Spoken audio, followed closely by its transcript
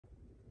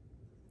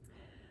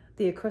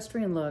The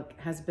equestrian look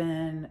has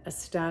been a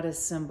status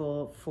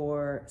symbol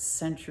for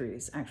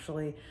centuries,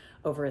 actually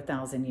over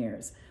 1,000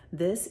 years.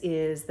 This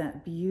is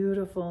that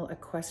beautiful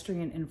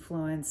equestrian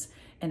influence,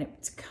 and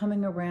it's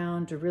coming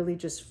around to really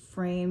just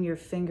frame your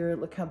finger.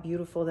 Look how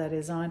beautiful that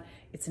is on.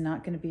 It's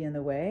not going to be in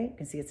the way. You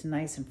can see it's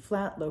nice and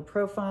flat, low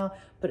profile,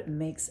 but it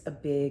makes a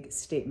big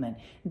statement.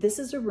 This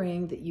is a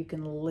ring that you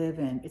can live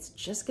in. It's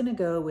just going to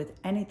go with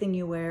anything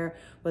you wear,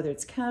 whether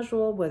it's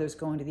casual, whether it's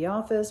going to the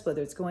office,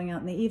 whether it's going out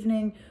in the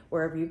evening,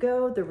 wherever you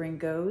go, the ring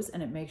goes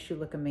and it makes you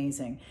look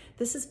amazing.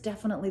 This is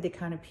definitely the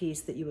kind of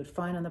piece that you would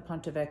find on the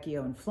Ponte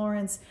Vecchio in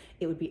Florence.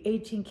 It would be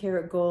 18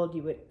 karat gold.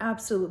 You would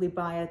absolutely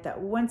buy it,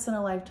 that once in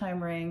a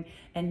lifetime ring.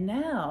 And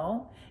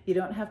now you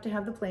don't have to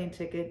have the plane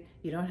ticket.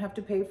 You don't have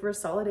to pay for a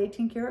solid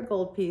 18 karat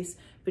gold piece,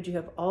 but you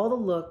have all the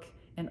look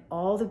and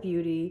all the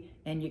beauty,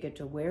 and you get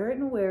to wear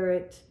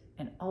it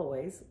and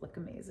always look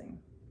amazing.